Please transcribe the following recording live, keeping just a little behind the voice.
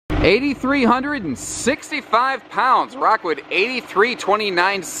8,365 pounds, Rockwood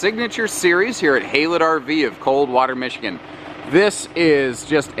 8329 Signature Series here at Haylett RV of Coldwater, Michigan. This is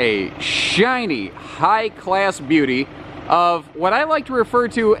just a shiny, high-class beauty of what I like to refer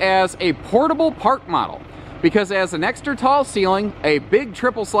to as a portable park model, because it has an extra tall ceiling, a big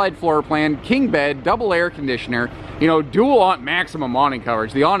triple slide floor plan, king bed, double air conditioner, you know, dual maximum awning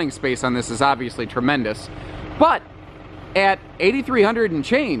coverage. The awning space on this is obviously tremendous, but at 8,300 and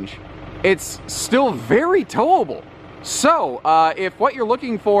change, it's still very towable. So if what you're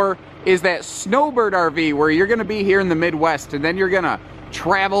looking for is that snowbird RV where you're going to be here in the Midwest and then you're going to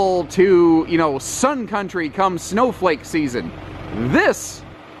travel to, you know, sun country come snowflake season, this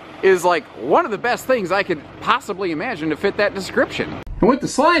is like one of the best things I could possibly imagine to fit that description. And with the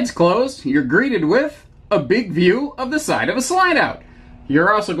slides closed, you're greeted with a big view of the side of a slide out.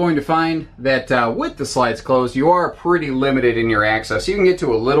 You're also going to find that with the slides closed, you are pretty limited in your access. You can get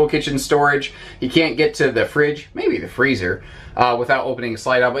to a little kitchen storage. You can't get to the fridge, maybe the freezer, without opening a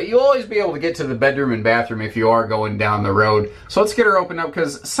slide out, but you'll always be able to get to the bedroom and bathroom if you are going down the road. So let's get her opened up,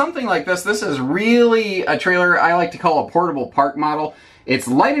 because something like this is really a trailer I like to call a portable park model. It's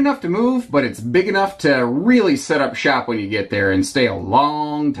light enough to move, but it's big enough to really set up shop when you get there and stay a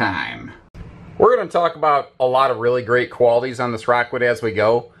long time. We're going to talk about a lot of really great qualities on this Rockwood as we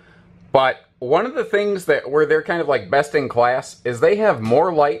go, but one of the things that where they're kind of like best in class is they have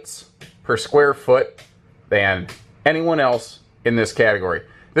more lights per square foot than anyone else in this category.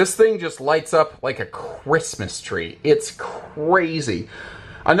 This thing just lights up like a Christmas tree. It's crazy.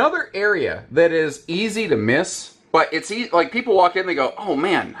 Another area that is easy to miss, but it's easy, like people walk in, they go, oh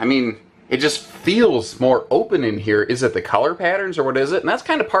man, I mean, it just feels more open in here. Is it the color patterns or what is it? And that's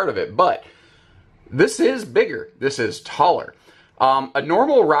kind of part of it, but this is bigger. This is taller. A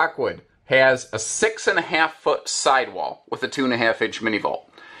normal Rockwood has a 6.5 foot sidewall with a 2.5 inch mini vault.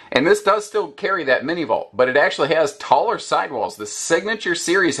 And this does still carry that mini vault, but it actually has taller sidewalls. The Signature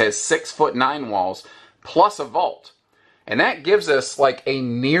Series has 6'9" walls plus a vault. And that gives us like a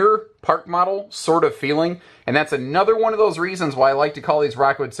near park model sort of feeling. And that's another one of those reasons why I like to call these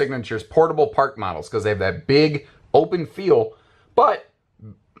Rockwood Signatures portable park models, because they have that big open feel, but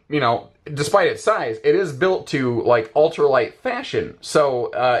you know, despite its size, it is built to like ultralight fashion, so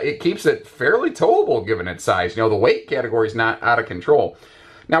it keeps it fairly towable given its size. You know, the weight category is not out of control.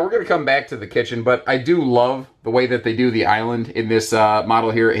 Now we're going to come back to the kitchen, but I do love the way that they do the island in this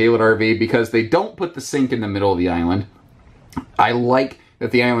model here at Haylett RV, because they don't put the sink in the middle of the island. I like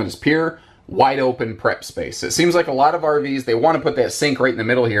that the island is pure, wide open prep space. It seems like a lot of RVs, they want to put that sink right in the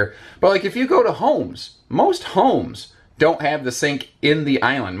middle here, but like if you go to homes, most homes don't have the sink in the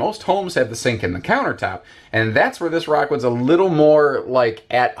island. Most homes have the sink in the countertop, and that's where this Rockwood's a little more like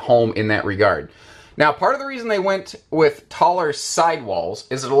at home in that regard. Now, part of the reason they went with taller sidewalls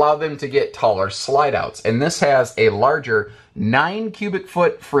is it allowed them to get taller slide outs, and this has a larger 9 cubic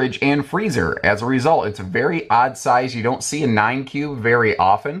foot fridge and freezer. As a result, it's a very odd size. You don't see a 9 cube very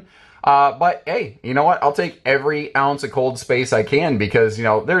often. But hey, you know what? I'll take every ounce of cold space I can, because, you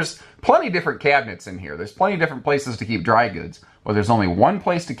know, there's plenty of different cabinets in here. There's plenty of different places to keep dry goods, but there's only one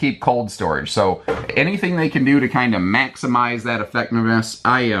place to keep cold storage. So anything they can do to kind of maximize that effectiveness,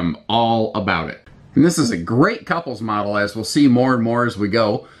 I am all about it. And this is a great couples model, as we'll see more and more as we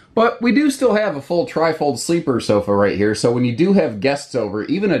go. But we do still have a full trifold sleeper sofa right here, so when you do have guests over,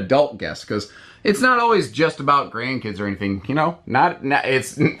 even adult guests, because it's not always just about grandkids or anything, you know,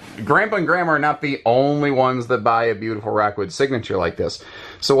 it's grandpa and grandma are not the only ones that buy a beautiful Rockwood Signature like this.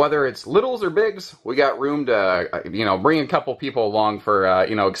 So whether it's littles or bigs, we got room to, you know, bring a couple people along for,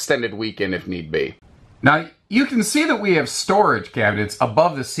 you know, extended weekend if need be. Now, you can see that we have storage cabinets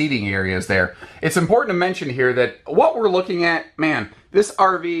above the seating areas there. It's important to mention here that what we're looking at, man, this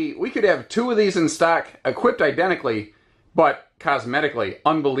RV, we could have 2 of these in stock, equipped identically, but cosmetically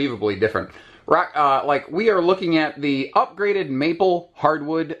unbelievably different. Like we are looking at the upgraded maple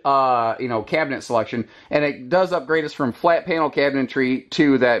hardwood, you know, cabinet selection, and it does upgrade us from flat panel cabinetry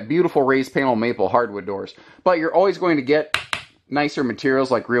to that beautiful raised panel maple hardwood doors. But you're always going to get nicer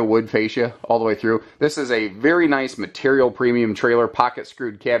materials like real wood fascia all the way through. This is a very nice material premium trailer, pocket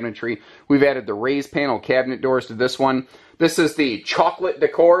screwed cabinetry. We've added the raised panel cabinet doors to this one. This is the chocolate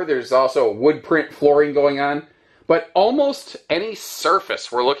decor. There's also wood print flooring going on. But almost any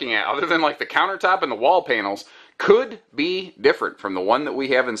surface we're looking at, other than like the countertop and the wall panels, could be different from the one that we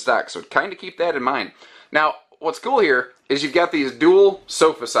have in stock. So kind of keep that in mind. Now, what's cool here is you've got these dual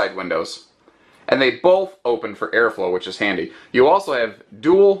sofa side windows, and they both open for airflow, which is handy. You also have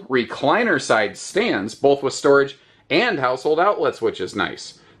dual recliner side stands, both with storage and household outlets, which is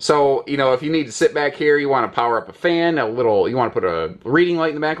nice. So, you know, if you need to sit back here, you want to power up a fan, you want to put a reading light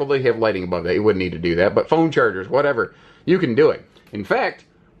in the back, well, they have lighting above that. You wouldn't need to do that, but phone chargers, whatever, you can do it. In fact,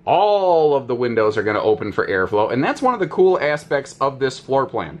 all of the windows are going to open for airflow, and that's one of the cool aspects of this floor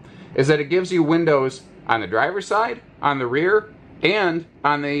plan, is that it gives you windows on the driver's side, on the rear, and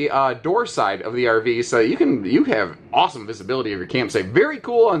on the door side of the RV, so you have awesome visibility of your campsite. Very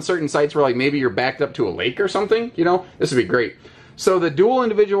cool on certain sites where like maybe you're backed up to a lake or something, you know, this would be great. So the dual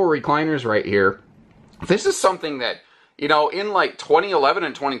individual recliners right here, this is something that, you know, in like 2011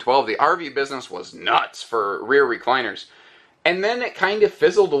 and 2012, the RV business was nuts for rear recliners. And then it kind of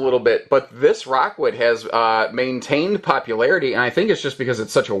fizzled a little bit, but this Rockwood has maintained popularity, and I think it's just because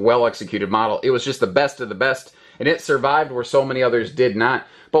it's such a well-executed model. It was just the best of the best, and it survived where so many others did not.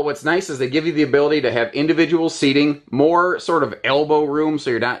 But what's nice is they give you the ability to have individual seating, more sort of elbow room so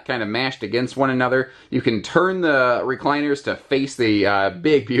you're not kind of mashed against one another. You can turn the recliners to face the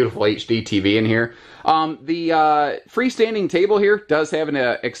big, beautiful HD TV in here. The freestanding table here does have an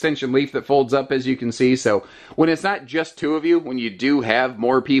extension leaf that folds up, as you can see, so when it's not just two of you, when you do have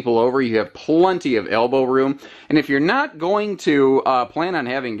more people over, you have plenty of elbow room. And if you're not going to plan on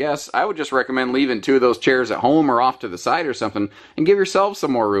having guests, I would just recommend leaving two of those chairs at home or off to the side or something and give yourself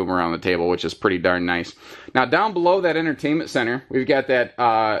some more room around the table, which is pretty darn nice. Now down below that entertainment center, we've got that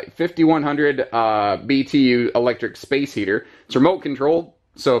 5100 BTU electric space heater. It's remote controlled,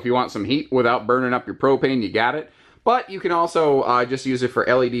 so if you want some heat without burning up your propane, you got it. But you can also just use it for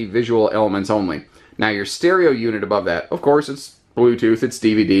LED visual elements only. Now your stereo unit above that, of course it's Bluetooth, it's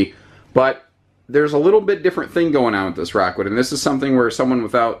DVD, but there's a little bit different thing going on with this Rockwood, and this is something where someone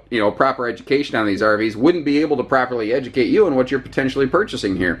without, you know, proper education on these RVs wouldn't be able to properly educate you on what you're potentially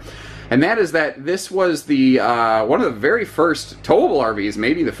purchasing here. And that is that this was the one of the very first towable RVs,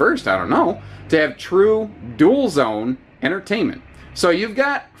 maybe the first, I don't know, to have true dual zone entertainment. So you've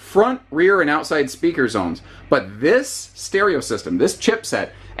got front, rear, and outside speaker zones, but this stereo system, this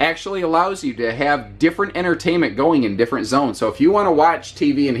chipset, actually allows you to have different entertainment going in different zones. So if you want to watch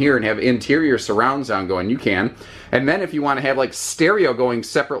TV in here and have interior surround sound going, you can. And then if you want to have like stereo going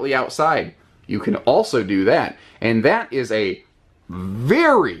separately outside, you can also do that. And that is a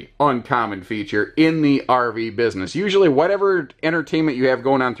very uncommon feature in the RV business. Usually whatever entertainment you have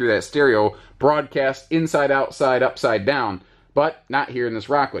going on through that stereo broadcasts inside, outside, upside down, but not here in this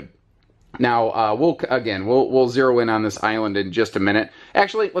Rockwood. Now, we'll zero in on this island in just a minute.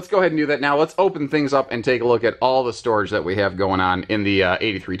 Actually, let's go ahead and do that now. Let's open things up and take a look at all the storage that we have going on in the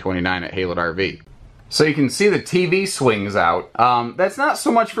 8329 at Haylett RV. So you can see the TV swings out. That's not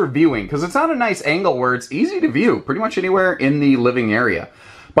so much for viewing, because it's on a nice angle where it's easy to view pretty much anywhere in the living area.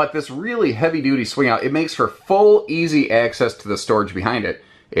 But this really heavy-duty swing out, it makes for full, easy access to the storage behind it.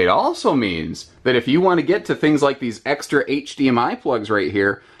 It also means that if you want to get to things like these extra HDMI plugs right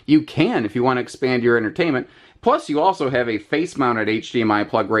here, you can if you want to expand your entertainment. Plus, you also have a face-mounted HDMI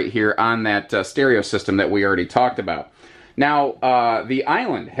plug right here on that stereo system that we already talked about. Now, the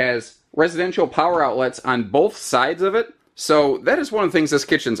island has residential power outlets on both sides of it, so that is one of the things this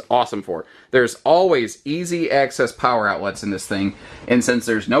kitchen's awesome for. There's always easy access power outlets in this thing, and since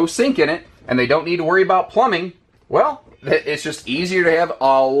there's no sink in it, and they don't need to worry about plumbing, well, it's just easier to have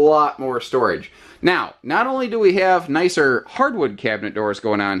a lot more storage. Now, not only do we have nicer hardwood cabinet doors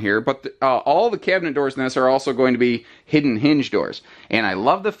going on here, but all the cabinet doors in this are also going to be hidden hinge doors. And I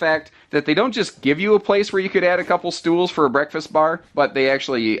love the fact that they don't just give you a place where you could add a couple stools for a breakfast bar, but they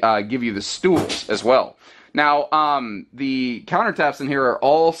actually give you the stools as well. Now, the countertops in here are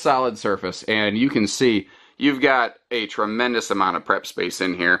all solid surface, and you can see you've got a tremendous amount of prep space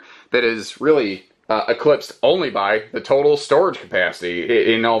in here that is really eclipsed only by the total storage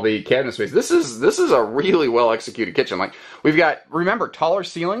capacity in all the cabinet space. This is a really well executed kitchen. Like, we've got, remember, taller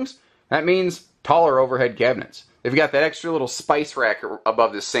ceilings. That means taller overhead cabinets. They've got that extra little spice rack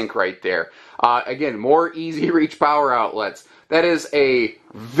above the sink right there. Again, more easy reach power outlets. That is a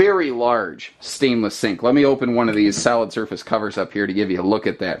very large stainless sink. Let me open one of these solid surface covers up here to give you a look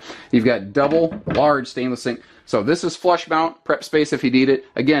at that. You've got double large stainless sink. So this is flush mount, prep space if you need it.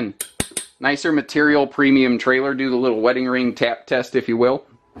 Again, nicer material, premium trailer. Do the little wedding ring tap test, if you will.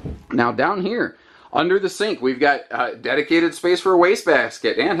 Now down here, under the sink, we've got dedicated space for a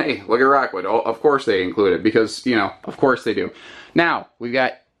wastebasket. And hey, look at Rockwood. Oh, of course they include it because, you know, of course they do. Now, we've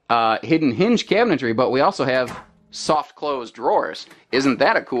got hidden hinge cabinetry, but we also have soft closed drawers. Isn't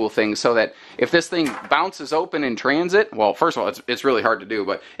that a cool thing? So that if this thing bounces open in transit, well, first of all, it's really hard to do,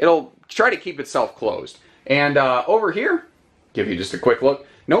 but it'll try to keep itself closed. And over here, give you just a quick look.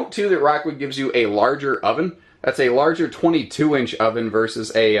 Note too that Rockwood gives you a larger oven. That's a larger 22-inch oven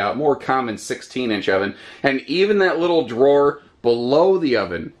versus a more common 16-inch oven. And even that little drawer below the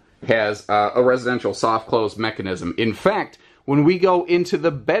oven has a residential soft close mechanism. In fact, when we go into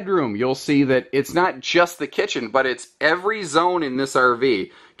the bedroom, you'll see that it's not just the kitchen, but it's every zone in this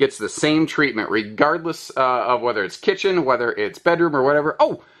RV gets the same treatment, regardless of whether it's kitchen, whether it's bedroom, or whatever.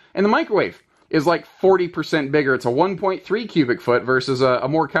 Oh, and the microwave is like 40% bigger. It's a 1.3 cubic foot versus a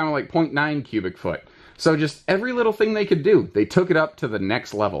more kind of like 0.9 cubic foot. So just every little thing they could do, they took it up to the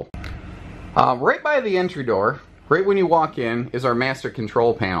next level. Right by the entry door, right when you walk in, is our master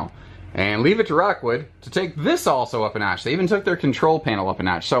control panel. And leave it to Rockwood to take this also up a notch. They even took their control panel up a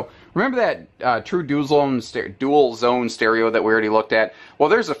notch. So remember that true dual zone stereo that we already looked at? Well,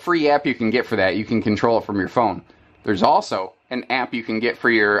 there's a free app you can get for that. You can control it from your phone. There's also an app you can get for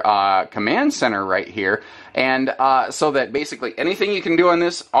your command center right here. And so that basically anything you can do on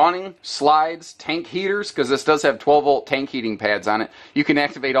this, awning, slides, tank heaters, because this does have 12-volt tank heating pads on it, you can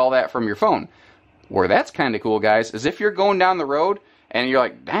activate all that from your phone. Where that's kind of cool, guys, is if you're going down the road and you're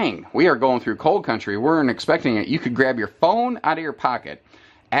like, dang, we are going through cold country, we weren't expecting it, you could grab your phone out of your pocket,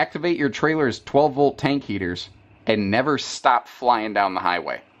 activate your trailer's 12-volt tank heaters, and never stop flying down the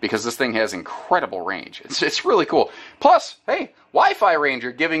highway. Because this thing has incredible range. It's really cool. Plus, hey, Wi-Fi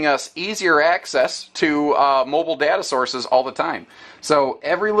Ranger giving us easier access to mobile data sources all the time. So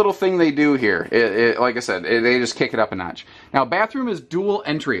every little thing they do here, like I said, they just kick it up a notch. Now, bathroom is dual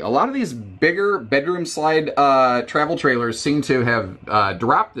entry. A lot of these bigger bedroom slide travel trailers seem to have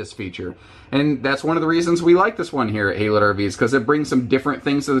dropped this feature. And that's one of the reasons we like this one here at Haylett RVs, because it brings some different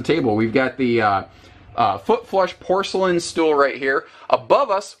things to the table. We've got the foot flush porcelain stool right here.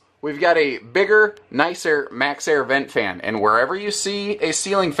 Above us, we've got a bigger, nicer max air vent fan. And wherever you see a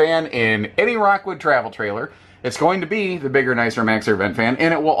ceiling fan in any Rockwood travel trailer, it's going to be the bigger, nicer max air vent fan.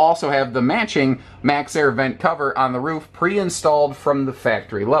 And it will also have the matching max air vent cover on the roof pre-installed from the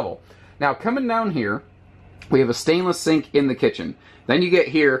factory level. Now, coming down here, we have a stainless sink in the kitchen. Then you get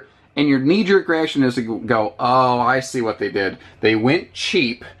here, and your knee-jerk reaction is to go, oh, I see what they did. They went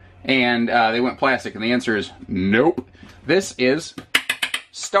cheap, and they went plastic, and the answer is nope. This is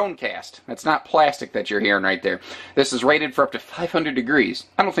stone cast. That's not plastic that you're hearing right there. This is rated for up to 500 degrees.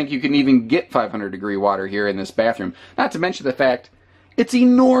 I don't think you can even get 500 degree water here in this bathroom. Not to mention the fact it's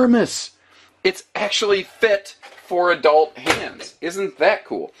enormous. It's actually fit for adult hands. Isn't that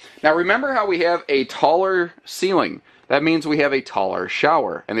cool? Now remember how we have a taller ceiling. That means we have a taller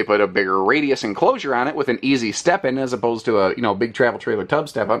shower, and they put a bigger radius enclosure on it with an easy step in as opposed to a big travel trailer tub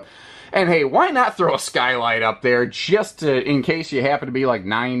step up. And hey, why not throw a skylight up there just in case you happen to be like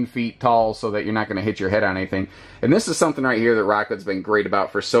 9 feet tall so that you're not going to hit your head on anything. And this is something right here that Rockwood's been great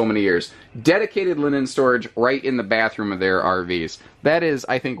about for so many years. Dedicated linen storage right in the bathroom of their RVs. That is,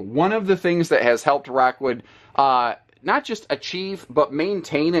 I think, one of the things that has helped Rockwood not just achieve, but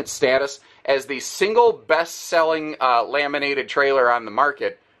maintain its status as the single best-selling laminated trailer on the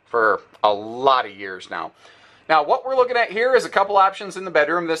market for a lot of years now. Now, what we're looking at here is a couple options in the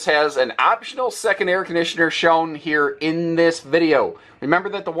bedroom. This has an optional second air conditioner shown here in this video. Remember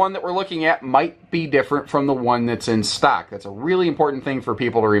that the one that we're looking at might be different from the one that's in stock. That's a really important thing for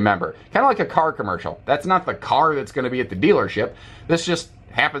people to remember. Kind of like a car commercial. That's not the car that's going to be at the dealership. This just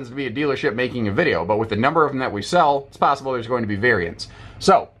happens to be a dealership making a video. But with the number of them that we sell, it's possible there's going to be variants.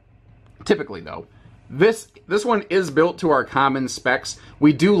 So, typically though, this one is built to our common specs.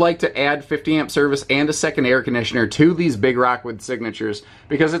 We do like to add 50 amp service and a second air conditioner to these big Rockwood signatures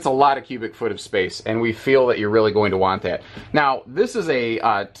because it's a lot of cubic foot of space, and we feel that you're really going to want that. Now, this is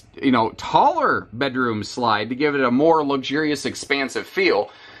a taller bedroom slide to give it a more luxurious, expansive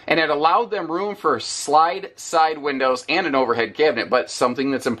feel, and it allowed them room for slide side windows and an overhead cabinet. But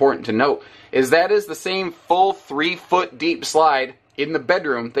something that's important to note is that is the same full 3-foot deep slide in the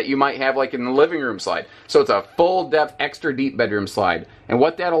bedroom that you might have like in the living room slide. So it's a full depth, extra deep bedroom slide. And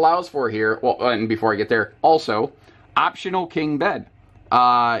what that allows for here, well, and before I get there, also, optional king bed.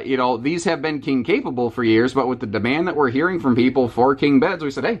 These have been king capable for years, but with the demand that we're hearing from people for king beds,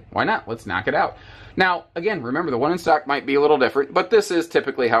 we said, hey, why not? Let's knock it out. Now, again, remember the one in stock might be a little different, but this is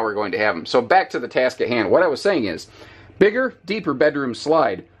typically how we're going to have them. So back to the task at hand. What I was saying is, bigger, deeper bedroom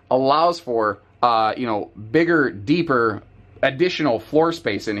slide allows for, bigger, deeper, additional floor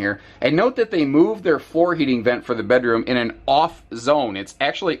space in here. And note that they moved their floor heating vent for the bedroom in an off zone. It's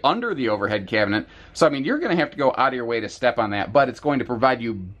actually under the overhead cabinet. So, I mean, you're going to have to go out of your way to step on that, but it's going to provide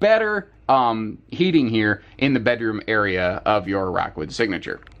you better heating here in the bedroom area of your Rockwood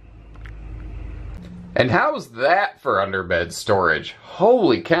signature. And how's that for underbed storage?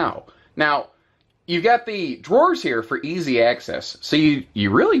 Holy cow. Now, you've got the drawers here for easy access, so you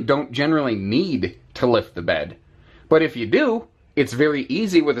really don't generally need to lift the bed. But if you do, it's very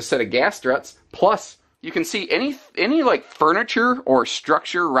easy with a set of gas struts, plus you can see any like furniture or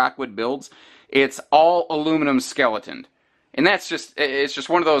structure Rockwood builds, it's all aluminum skeletoned. And it's just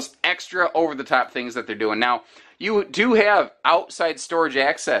one of those extra over-the-top things that they're doing. Now, you do have outside storage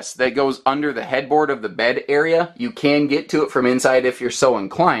access that goes under the headboard of the bed area. You can get to it from inside if you're so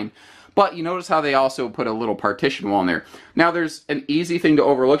inclined. But you notice how they also put a little partition wall in there. Now, there's an easy thing to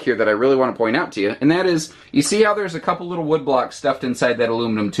overlook here that I really want to point out to you, and that is, you see how there's a couple little wood blocks stuffed inside that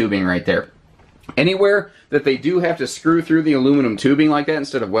aluminum tubing right there? Anywhere that they do have to screw through the aluminum tubing like that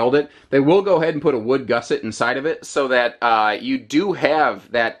instead of weld it, they will go ahead and put a wood gusset inside of it so that you do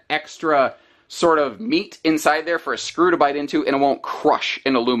have that extra sort of meat inside there for a screw to bite into, and it won't crush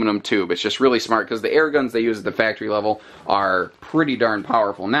an aluminum tube. It's just really smart because the air guns they use at the factory level are pretty darn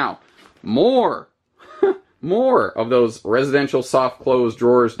powerful. Now, more of those residential soft close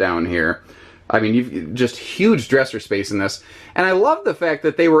drawers down here. I mean, you've just huge dresser space in this. And I love the fact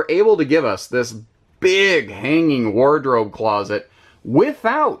that they were able to give us this big hanging wardrobe closet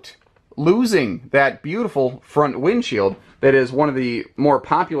without losing that beautiful front windshield that is one of the more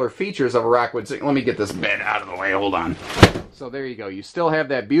popular features of a Rockwood. Let me get this bed out of the way, hold on. So there you go, you still have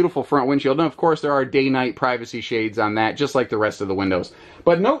that beautiful front windshield. And of course there are day-night privacy shades on that, just like the rest of the windows.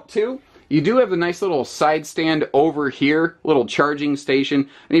 But note too, you do have the nice little side stand over here, little charging station,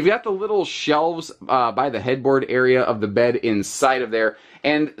 and you've got the little shelves by the headboard area of the bed inside of there,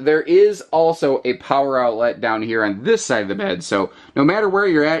 and there is also a power outlet down here on this side of the bed, so no matter where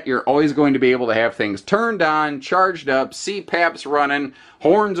you're at, you're always going to be able to have things turned on, charged up, CPAPs running,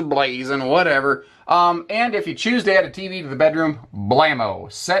 horns ablazing, whatever. And if you choose to add a TV to the bedroom,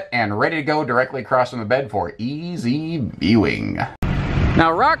 blammo, set and ready to go directly across from the bed for easy viewing.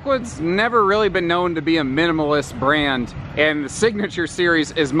 Now, Rockwood's never really been known to be a minimalist brand, and the Signature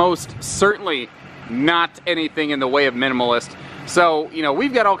Series is most certainly not anything in the way of minimalist. So, you know,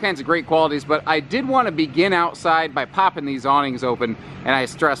 we've got all kinds of great qualities, but I did want to begin outside by popping these awnings open, and I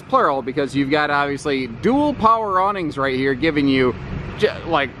stress plural because you've got obviously dual power awnings right here giving you,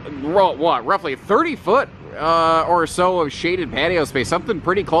 like, what, roughly 30 foot or so of shaded patio space, something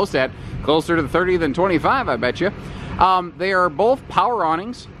pretty close to that, closer to the 30 than 25, I bet you. They are both power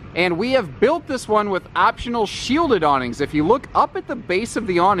awnings, and we have built this one with optional shielded awnings. If you look up at the base of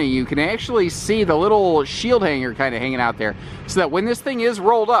the awning, you can actually see the little shield hanger kind of hanging out there, so that when this thing is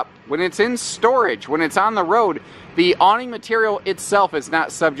rolled up, when it's in storage, when it's on the road, the awning material itself is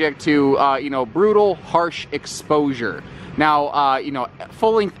not subject to, you know, brutal, harsh exposure. Now, you know,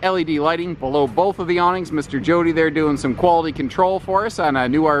 full-length LED lighting below both of the awnings. Mr. Jody there doing some quality control for us on a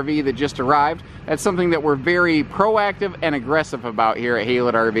new RV that just arrived. That's something that we're very proactive and aggressive about here at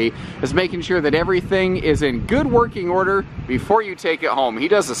Haylett RV, is making sure that everything is in good working order before you take it home. He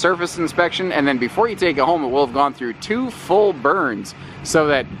does a surface inspection, and then before you take it home, it will have gone through 2 full burns, so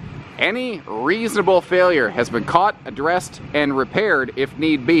that any reasonable failure has been caught, addressed, and repaired if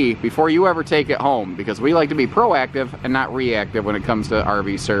need be before you ever take it home, because we like to be proactive and not reactive when it comes to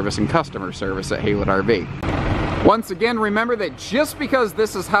RV service and customer service at Haylett RV. Once again, remember that just because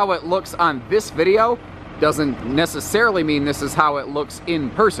this is how it looks on this video doesn't necessarily mean this is how it looks in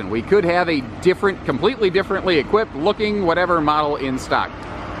person. We could have a different, completely differently equipped looking whatever model in stock.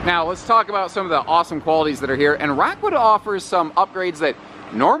 Now let's talk about some of the awesome qualities that are here, and Rockwood offers some upgrades that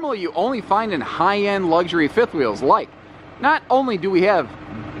normally you only find in high-end luxury fifth wheels. Like, not only do we have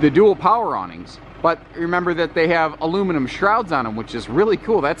the dual power awnings, but remember that they have aluminum shrouds on them, which is really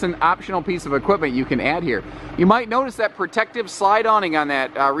cool. That's an optional piece of equipment you can add here. You might notice that protective slide awning on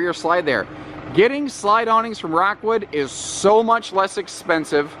that rear slide there. Getting slide awnings from Rockwood is so much less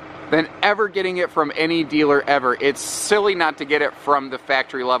expensive than ever getting it from any dealer ever. It's silly not to get it from the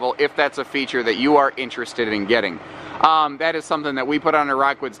factory level if that's a feature that you are interested in getting. That is something that we put on our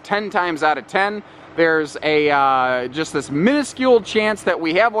Rockwoods 10 times out of 10. There's a just this minuscule chance that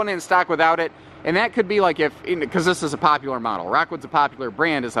we have one in stock without it, and that could be like if, because this is a popular model. Rockwood's a popular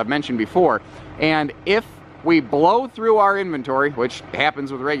brand, as I've mentioned before, and if we blow through our inventory, which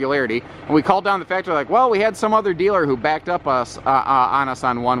happens with regularity, and we call down the factory like, well, we had some other dealer who backed up us on us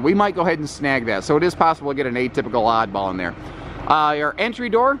on one, we might go ahead and snag that. So it is possible to get an atypical oddball in there. Our entry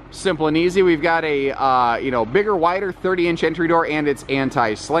door, simple and easy. We've got a you know, bigger, wider 30-inch entry door, and it's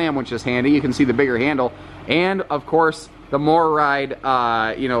anti-slam, which is handy. You can see the bigger handle, and of course the more ride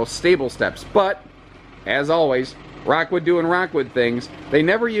you know, stable steps. But as always, Rockwood doing Rockwood things. They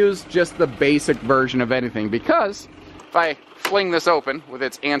never use just the basic version of anything, because if I fling this open with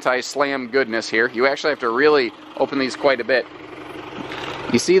its anti-slam goodness here, you actually have to really open these quite a bit.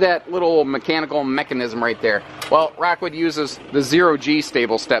 You see that little mechanical mechanism right there? Well, Rockwood uses the 0G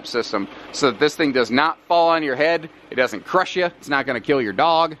stable step system so that this thing does not fall on your head, it doesn't crush you, it's not going to kill your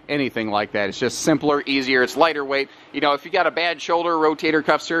dog, anything like that. It's just simpler, easier, it's lighter weight. You know, if you got a bad shoulder, rotator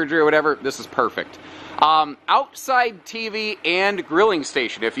cuff surgery or whatever, this is perfect. Outside TV and grilling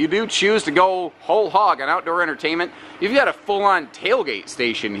station. If you do choose to go whole hog on outdoor entertainment, you've got a full-on tailgate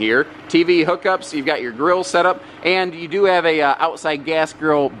station here. TV hookups, you've got your grill set up, and you do have a outside gas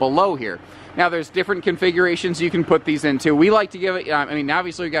grill below here. Now, there's different configurations you can put these into. We like to give it, I mean,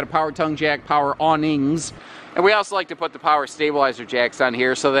 obviously we've got a power tongue jack, power awnings, and we also like to put the power stabilizer jacks on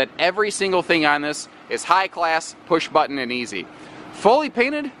here so that every single thing on this is high class, push button, and easy. Fully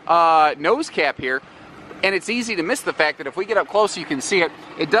painted nose cap here. And it's easy to miss the fact that if we get up close, you can see it.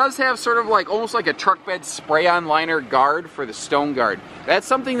 It does have sort of like, almost like a truck bed spray-on liner guard for the stone guard. That's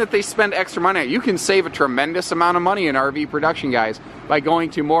something that they spend extra money on. You can save a tremendous amount of money in RV production, guys, by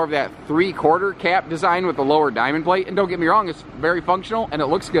going to more of that 3/4 cap design with the lower diamond plate. And don't get me wrong, it's very functional and it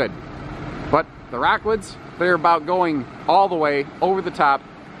looks good. But the Rockwoods, they're about going all the way over the top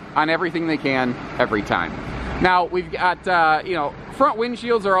on everything they can every time. Now, we've got, you know, front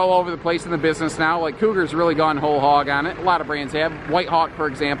windshields are all over the place in the business now. Like, Cougar's really gone whole hog on it. A lot of brands have. White Hawk, for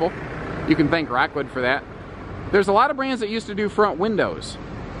example. You can thank Rockwood for that. There's a lot of brands that used to do front windows,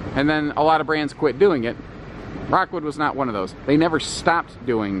 and then a lot of brands quit doing it. Rockwood was not one of those. They never stopped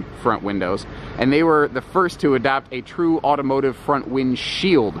doing front windows, and they were the first to adopt a true automotive front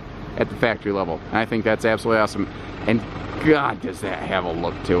windshield at the factory level. And I think that's absolutely awesome. And God, does that have a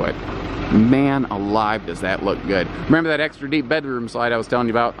look to it. Man alive, does that look good. Remember that extra deep bedroom slide I was telling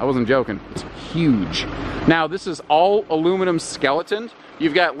you about? I wasn't joking. It's huge. Now, this is all aluminum skeleton.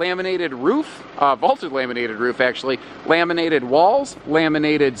 You've got laminated roof, vaulted laminated roof actually, laminated walls,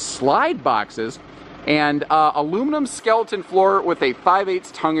 laminated slide boxes, and aluminum skeleton floor with a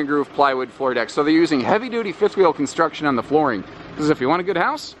 5/8 tongue and groove plywood floor deck. So they're using heavy-duty fifth wheel construction on the flooring. Because if you want a good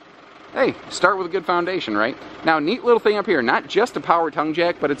house, hey, start with a good foundation, right? Now, neat little thing up here, not just a power tongue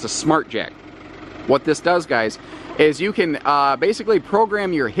jack, but it's a smart jack. What this does, guys, is you can basically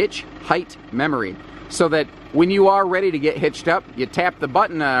program your hitch height memory so that when you are ready to get hitched up, you tap the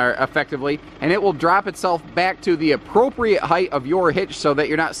button effectively, and it will drop itself back to the appropriate height of your hitch so that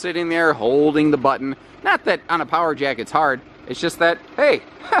you're not sitting there holding the button. Not that on a power jack it's hard, it's just that, hey,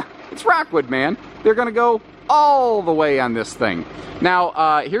 it's Rockwood, man. They're going to go all the way on this thing.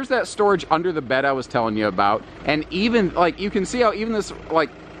 Now, here's that storage under the bed I was telling you about, and even, like, you can see how even this, like,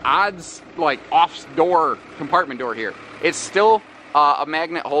 odds, like, off-door compartment door here, it's still a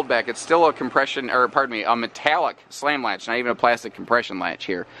magnet holdback. It's still a compression, or pardon me, a metallic slam latch, not even a plastic compression latch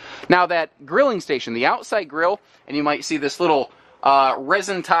here. Now, that grilling station, the outside grill, and you might see this little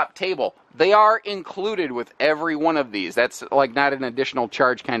resin top table, they are included with every one of these. That's like not an additional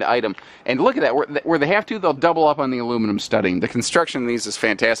charge kind of item. And look at that, where they have to, they'll double up on the aluminum studding. The construction of these is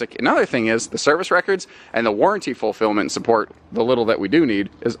fantastic. Another thing is the service records and the warranty fulfillment and support, the little that we do need,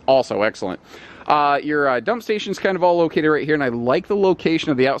 is also excellent. Your dump station's kind of all located right here, and I like the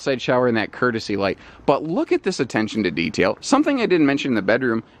location of the outside shower and that courtesy light. But look at this attention to detail. Something I didn't mention in the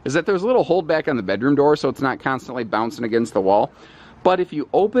bedroom is that there's a little holdback on the bedroom door so it's not constantly bouncing against the wall. But if you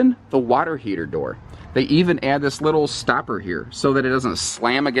open the water heater door, they even add this little stopper here so that it doesn't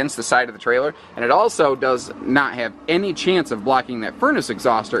slam against the side of the trailer. And it also does not have any chance of blocking that furnace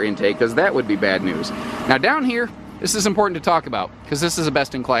exhauster intake, because that would be bad news. Now down here, this is important to talk about because this is a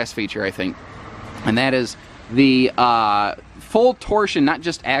best-in-class feature, I think. And that is the full torsion, not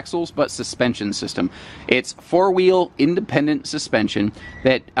just axles, but suspension system. It's four-wheel independent suspension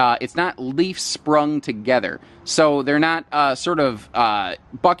that it's not leaf sprung together. So they're not sort of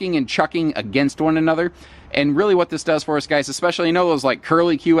bucking and chucking against one another. And really what this does for us, guys, especially, you know, those like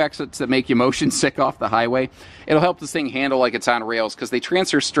curly Q exits that make you motion sick off the highway, it'll help this thing handle like it's on rails because they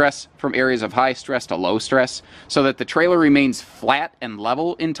transfer stress from areas of high stress to low stress so that the trailer remains flat and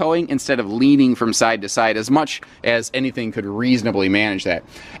level in towing instead of leaning from side to side as much as anything could reasonably manage that.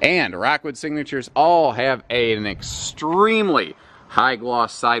 And Rockwood signatures all have an extremely high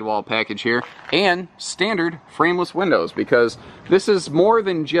gloss sidewall package here and standard frameless windows, because this is more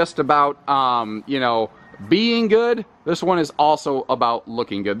than just about, you know, being good. This one is also about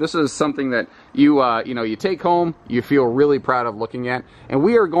looking good. This is something that you know, you take home, you feel really proud of looking at, and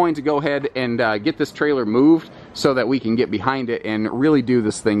we are going to go ahead and get this trailer moved so that we can get behind it and really do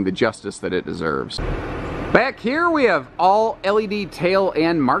this thing the justice that it deserves. Back here we have all LED tail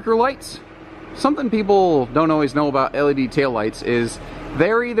and marker lights. Something people don't always know about LED tail lights is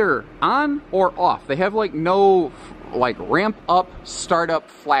they're either on or off. They have like no like ramp up, start up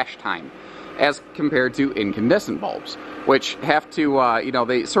flash time as compared to incandescent bulbs. which have to, you know,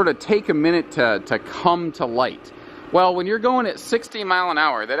 they sort of take a minute to come to light. Well, when you're going at 60 miles an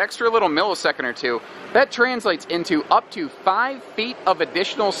hour, that extra little millisecond or two, that translates into up to 5 feet of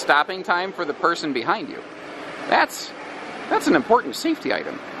additional stopping time for the person behind you. That's an important safety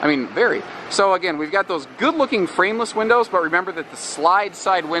item. I mean, very. So again, we've got those good-looking frameless windows, but remember that the slide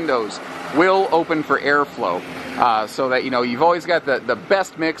side windows will open for airflow, so that, you know, you've always got the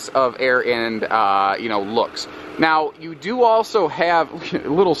best mix of air and, you know, looks. Now, you do also have a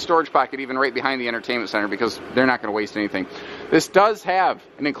little storage pocket even right behind the entertainment center because they're not going to waste anything. This does have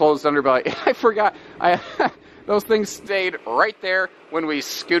an enclosed underbelly. I forgot. Those things stayed right there when we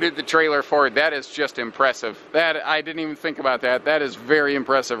scooted the trailer forward. That is just impressive. That, I didn't even think about that. That is very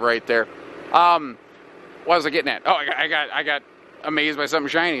impressive right there. What was I getting at? Oh, I got amazed by something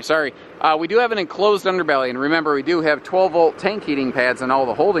shiny. Sorry. We do have an enclosed underbelly, and remember, we do have 12-volt tank heating pads in all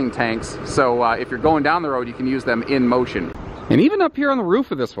the holding tanks, so if you're going down the road, you can use them in motion. And even up here on the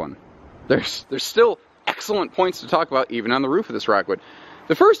roof of this one, there's still excellent points to talk about, even on the roof of this Rockwood.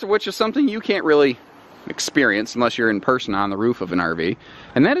 The first of which is something you can't really experience unless you're in person on the roof of an RV,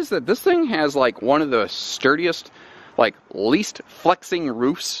 and that is that this thing has like one of the sturdiest, like least flexing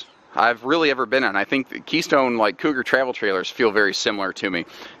roofs I've really ever been on. I think the Keystone, like Cougar travel trailers, feel very similar to me.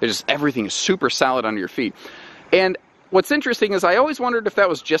 It's just, everything is super solid under your feet. And what's interesting is I always wondered if that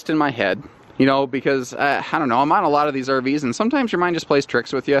was just in my head, you know, because I don't know, I'm on a lot of these RVs and sometimes your mind just plays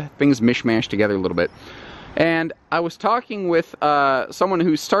tricks with you. Things mishmash together a little bit. And I was talking with someone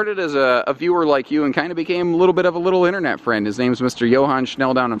who started as a viewer like you and kind of became a little bit of a little internet friend. His name's Mr. Johan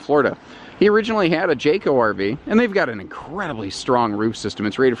Schnell down in Florida. He originally had a Jayco RV, and they've got an incredibly strong roof system.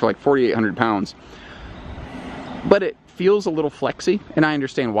 It's rated for like 4,800 pounds. But it feels a little flexy, and I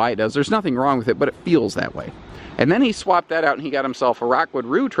understand why it does. There's nothing wrong with it, but it feels that way. And then he swapped that out, and he got himself a Rockwood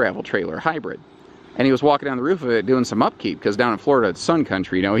Roo travel trailer hybrid. And he was walking down the roof of it doing some upkeep, because down in Florida it's sun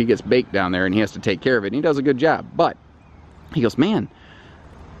country, you know, he gets baked down there and he has to take care of it, and he does a good job. But he goes, man,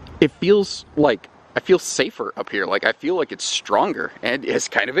 it feels like, I feel safer up here. Like, I feel like it's stronger. And it's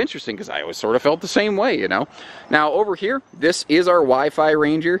kind of interesting because I always sort of felt the same way, you know. Now over here, this is our Wi-Fi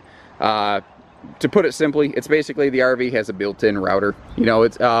Ranger. To put it simply, it's basically the RV has a built-in router, you know.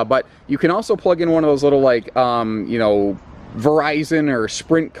 It's but you can also plug in one of those little, like, you know, Verizon or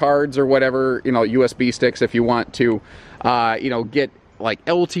Sprint cards or whatever, you know, USB sticks if you want to, you know, get like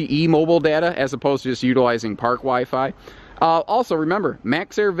LTE mobile data as opposed to just utilizing park Wi-Fi. Also, remember,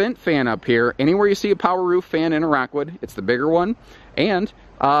 Max Air vent fan up here. Anywhere you see a power roof fan in a Rockwood, it's the bigger one. And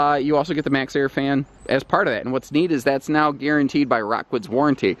you also get the Max Air fan as part of that. And what's neat is that's now guaranteed by Rockwood's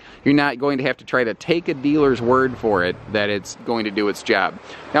warranty. You're not going to have to try to take a dealer's word for it that it's going to do its job.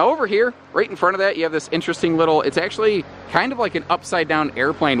 Now over here, right in front of that, you have this interesting little, it's actually kind of like an upside down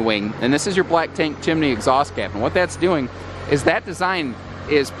airplane wing. And this is your black tank chimney exhaust cap. And what that's doing is that design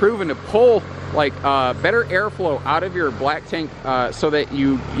is proven to pull like better airflow out of your black tank so that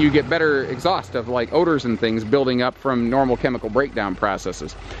you get better exhaust of like odors and things building up from normal chemical breakdown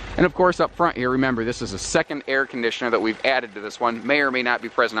processes. And of course up front here, remember, this is a second air conditioner that we've added to this one. May or may not be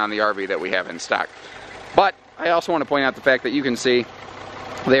present on the RV that we have in stock. But I also want to point out the fact that you can see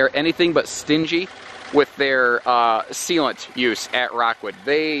they're anything but stingy with their sealant use at Rockwood.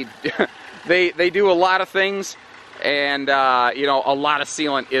 They do a lot of things. And, you know, a lot of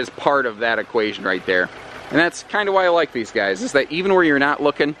sealant is part of that equation right there. And that's kind of why I like these guys, is that even where you're not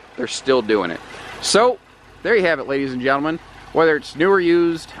looking, they're still doing it. So, there you have it, ladies and gentlemen. Whether it's new or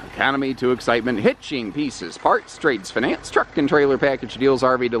used, economy to excitement, hitching, pieces, parts, trades, finance, truck and trailer package deals,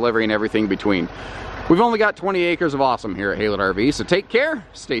 RV delivery, and everything between. We've only got 20 acres of awesome here at Haylett RV, so take care,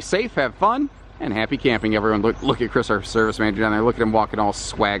 stay safe, have fun, and happy camping, everyone. Look at Chris, our service manager down there. Look at him walking all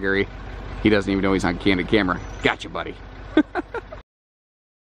swaggery. He doesn't even know he's on candid camera. Gotcha, buddy.